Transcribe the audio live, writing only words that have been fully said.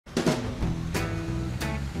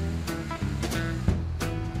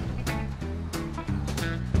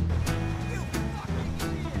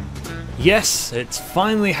Yes, it's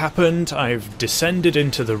finally happened. I've descended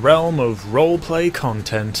into the realm of roleplay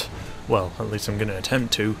content. Well, at least I'm going to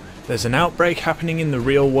attempt to. There's an outbreak happening in the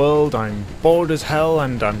real world, I'm bored as hell,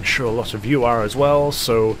 and I'm sure a lot of you are as well,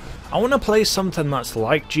 so I want to play something that's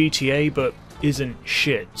like GTA but isn't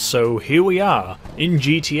shit. So here we are, in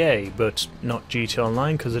GTA, but not GTA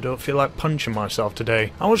Online because I don't feel like punching myself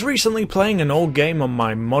today. I was recently playing an old game on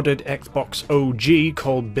my modded Xbox OG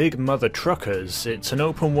called Big Mother Truckers. It's an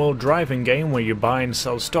open world driving game where you buy and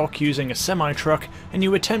sell stock using a semi-truck and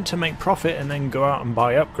you attempt to make profit and then go out and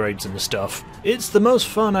buy upgrades and stuff. It's the most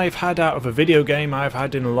fun I've had out of a video game I've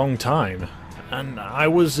had in a long time, and I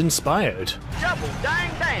was inspired. Double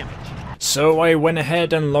dang damage! So I went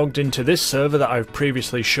ahead and logged into this server that I've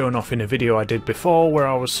previously shown off in a video I did before where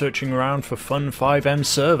I was searching around for fun fiveM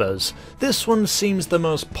servers. This one seems the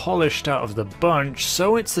most polished out of the bunch,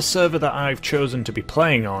 so it's the server that I've chosen to be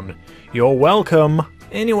playing on. You're welcome!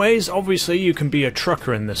 Anyways, obviously you can be a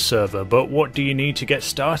trucker in this server, but what do you need to get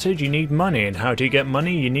started? You need money, and how do you get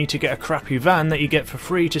money? You need to get a crappy van that you get for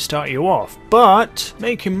free to start you off. But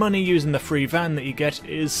making money using the free van that you get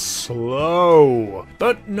is slow.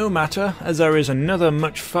 But no matter, as there is another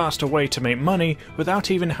much faster way to make money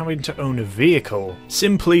without even having to own a vehicle.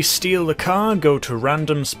 Simply steal the car, go to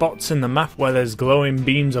random spots in the map where there's glowing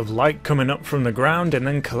beams of light coming up from the ground, and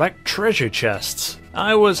then collect treasure chests.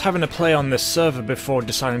 I was having a play on this server before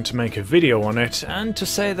deciding to make a video on it, and to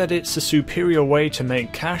say that it's a superior way to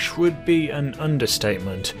make cash would be an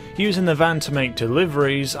understatement. Using the van to make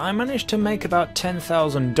deliveries, I managed to make about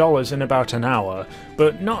 $10,000 in about an hour,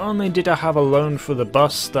 but not only did I have a loan for the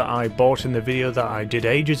bus that I bought in the video that I did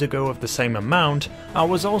ages ago of the same amount, I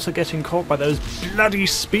was also getting caught by those bloody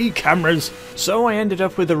speed cameras, so I ended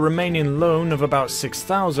up with a remaining loan of about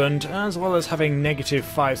 $6,000 as well as having negative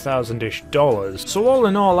 $5,000-ish. So all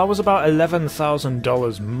in all, I was about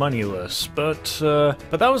 $11,000 moneyless, but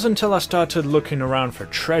that was until I started looking around for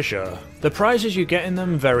treasure. The prizes you get in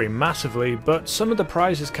them vary massively, but some of the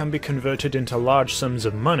prizes can be converted into large sums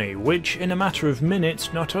of money, which in a matter of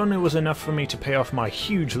minutes not only was enough for me to pay off my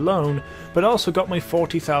huge loan, but also got me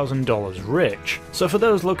 $40,000 rich. So for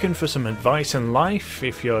those looking for some advice in life,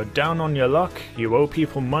 if you're down on your luck, you owe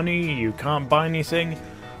people money, you can't buy anything,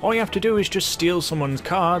 all you have to do is just steal someone's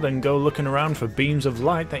car, then go looking around for beams of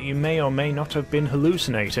light that you may or may not have been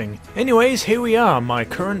hallucinating. Anyways, here we are, my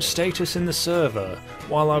current status in the server.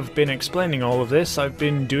 While I've been explaining all of this, I've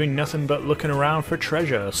been doing nothing but looking around for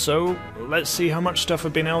treasure, so let's see how much stuff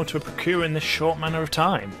I've been able to procure in this short manner of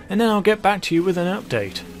time. And then I'll get back to you with an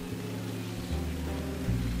update.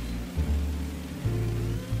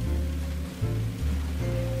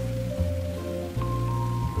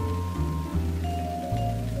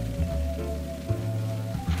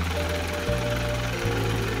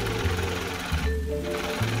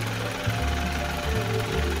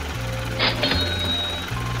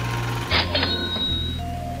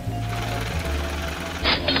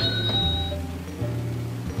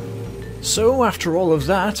 So after all of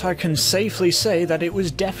that, I can safely say that it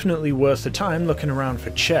was definitely worth the time looking around for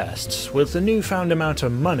chests. With the newfound amount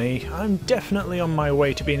of money, I'm definitely on my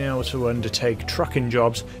way to being able to undertake trucking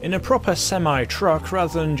jobs in a proper semi-truck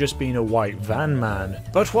rather than just being a white van man.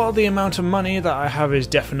 But while the amount of money that I have is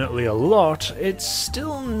definitely a lot, it's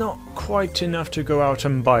still not quite enough to go out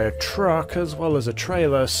and buy a truck as well as a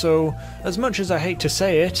trailer, so as much as I hate to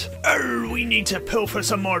say it, we need to pilfer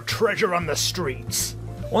some more treasure on the streets.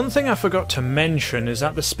 One thing I forgot to mention is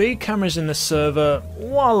that the speed cameras in the server,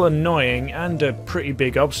 while annoying and a pretty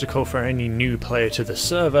big obstacle for any new player to the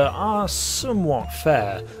server, are somewhat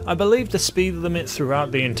fair. I believe the speed limit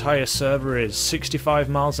throughout the entire server is 65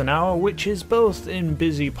 miles an hour, which is both in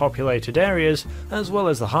busy populated areas as well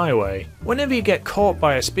as the highway. Whenever you get caught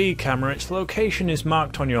by a speed camera, its location is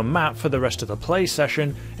marked on your map for the rest of the play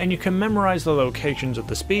session, and you can memorize the locations of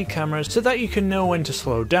the speed cameras so that you can know when to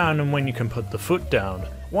slow down and when you can put the foot down.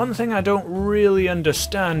 One thing I don't really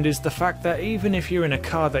understand is the fact that even if you're in a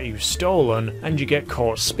car that you've stolen and you get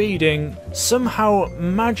caught speeding, somehow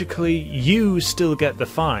magically you still get the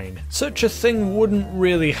fine. Such a thing wouldn't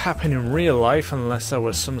really happen in real life unless there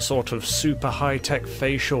was some sort of super high-tech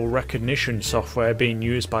facial recognition software being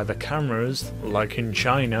used by the cameras, like in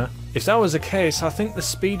China. If that was the case, I think the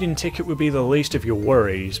speeding ticket would be the least of your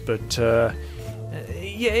worries, but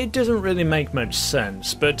yeah, it doesn't really make much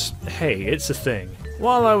sense, but hey, it's a thing.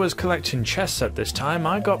 While I was collecting chests at this time,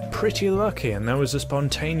 I got pretty lucky and there was a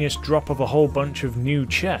spontaneous drop of a whole bunch of new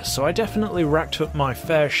chests, so I definitely racked up my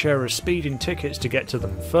fair share of speeding tickets to get to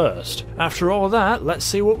them first. After all that, let's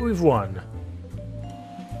see what we've won.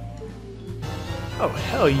 Oh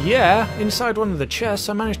hell yeah! Inside one of the chests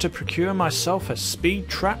I managed to procure myself a speed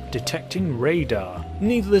trap detecting radar.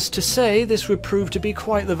 Needless to say, this would prove to be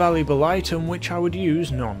quite the valuable item which I would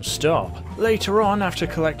use non-stop. Later on, after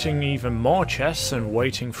collecting even more chests and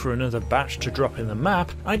waiting for another batch to drop in the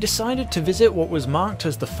map, I decided to visit what was marked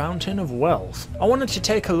as the Fountain of Wealth. I wanted to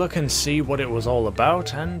take a look and see what it was all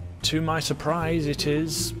about, and to my surprise it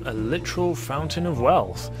is a literal fountain of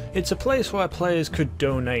wealth. It's a place where players could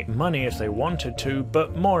donate money if they wanted to,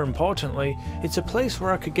 but more importantly, it's a place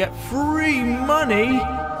where I could get free money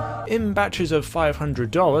in batches of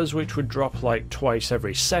 $500, which would drop like twice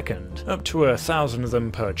every second, up to 1,000 of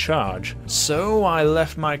them per charge. So I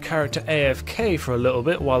left my character AFK for a little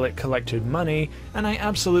bit while it collected money, and I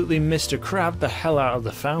absolutely Mr. Crab the hell out of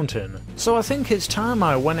the fountain. So I think it's time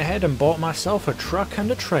I went ahead and bought myself a truck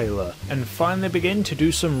and a trailer, and finally begin to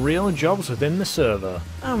do some real jobs within the server.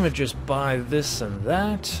 I'ma just buy this and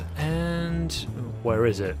that, and where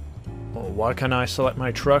is it? Why can't I select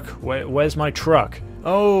my truck? Where's my truck?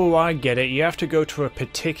 Oh, I get it, you have to go to a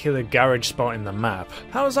particular garage spot in the map.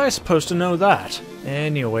 How was I supposed to know that?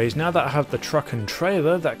 Anyways, now that I have the truck and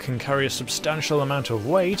trailer that can carry a substantial amount of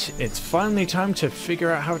weight, it's finally time to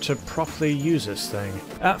figure out how to properly use this thing.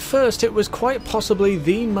 At first, it was quite possibly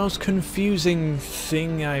the most confusing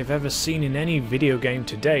thing I've ever seen in any video game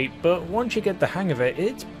to date, but once you get the hang of it,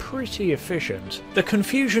 it's pretty efficient. The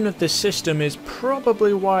confusion of this system is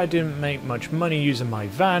probably why I didn't make much money using my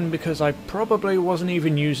van, because I probably wasn't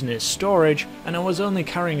even using its storage, and I was only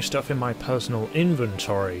carrying stuff in my personal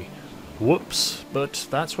inventory. Whoops, but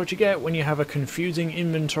that's what you get when you have a confusing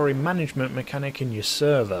inventory management mechanic in your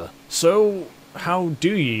server. So, how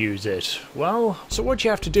do you use it? Well, so what you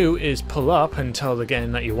have to do is pull up and tell the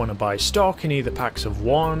game that you want to buy stock in either packs of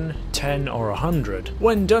 1, 10 or 100.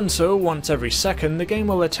 When done so once every second, the game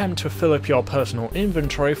will attempt to fill up your personal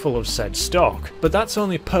inventory full of said stock. But that's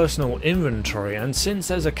only personal inventory, and since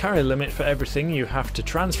there's a carry limit for everything, you have to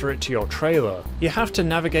transfer it to your trailer. You have to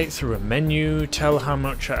navigate through a menu, tell how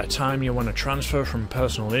much at a time you want to transfer from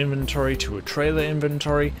personal inventory to a trailer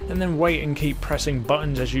inventory, and then wait and keep pressing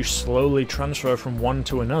buttons as you slowly transfer from one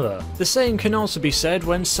to another. The same can also be said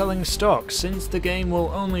when selling stock, since the game will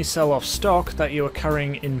only sell off stock that you are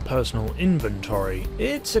carrying in personal inventory.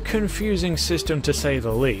 It's a confusing system to say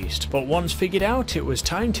the least, but once figured out, it was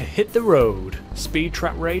time to hit the road. Speed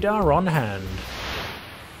trap radar on hand.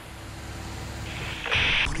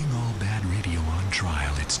 Putting all bad radio on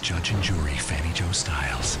trial, it's Judge and Jury Fanny Joe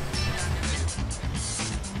Styles.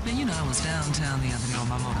 Now, you know, I was downtown the other day on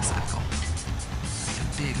my motorcycle.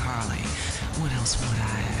 A big Harley. What else would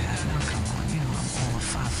I have? Now, come on, you know I'm all of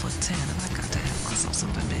 5'10", and I got to have myself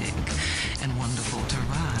something big and wonderful to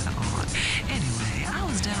ride on. Anyway, I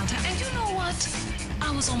was downtown, and you know what?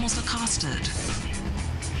 I was almost accosted.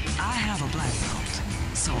 I have a black belt,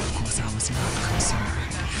 so of course I was not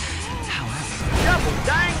concerned. However, double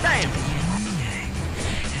dang damn,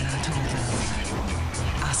 and I told them,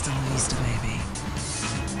 hasta la vista, baby.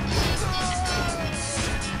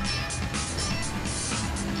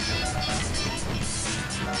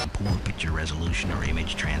 Poor picture resolution or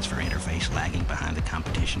image transfer interface lagging behind the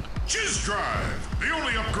competition. Jizz Drive, the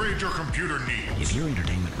only upgrade your computer needs. If your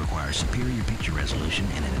entertainment requires superior picture resolution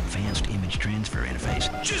and an advanced image transfer interface,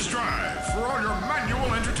 Jizz Drive, for all your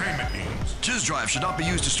manual entertainment needs. Jizz Drive should not be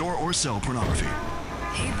used to store or sell pornography.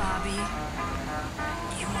 Hey, Bobby.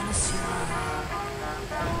 You wanna see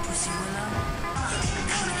my pussy willow?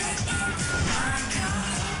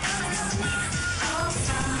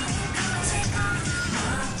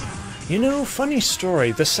 You know, funny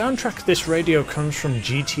story, the soundtrack of this radio comes from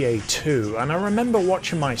GTA 2, and I remember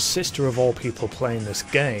watching my sister of all people playing this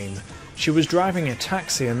game. She was driving a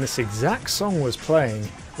taxi and this exact song was playing.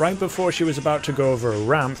 Right before she was about to go over a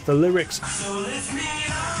ramp, the lyrics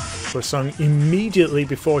were sung immediately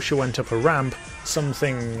before she went up a ramp.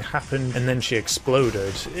 Something happened and then she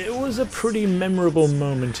exploded. It was a pretty memorable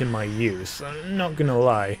moment in my youth, I'm not gonna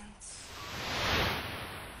lie.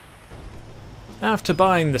 After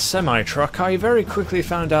buying the semi-truck, I very quickly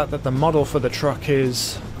found out that the model for the truck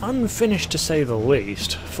is unfinished to say the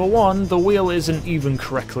least. For one, the wheel isn't even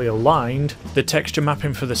correctly aligned, the texture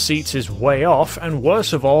mapping for the seats is way off, and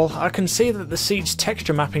worst of all, I can see that the seat's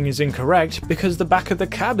texture mapping is incorrect because the back of the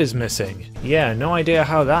cab is missing. Yeah, no idea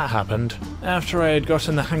how that happened. After I had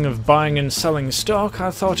gotten the hang of buying and selling stock, I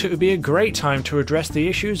thought it would be a great time to address the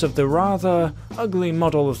issues of the rather ugly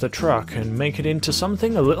model of the truck and make it into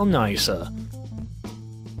something a little nicer.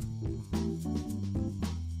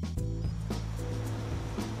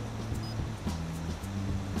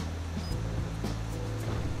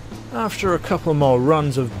 After a couple more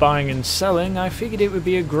runs of buying and selling, I figured it would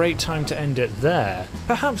be a great time to end it there.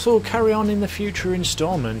 Perhaps we'll carry on in the future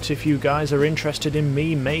installment if you guys are interested in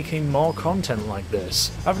me making more content like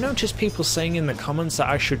this. I've noticed people saying in the comments that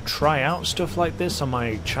I should try out stuff like this on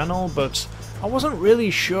my channel, but I wasn't really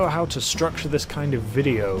sure how to structure this kind of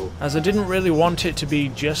video, as I didn't really want it to be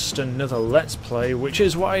just another Let's Play, which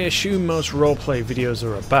is what I assume most roleplay videos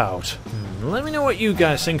are about. Let me know what you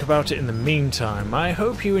guys think about it in the meantime. I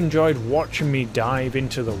hope you enjoyed watching me dive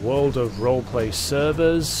into the world of roleplay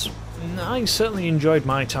servers. I certainly enjoyed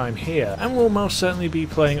my time here, and will most certainly be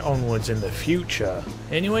playing onwards in the future.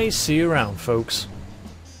 Anyway, see you around, folks.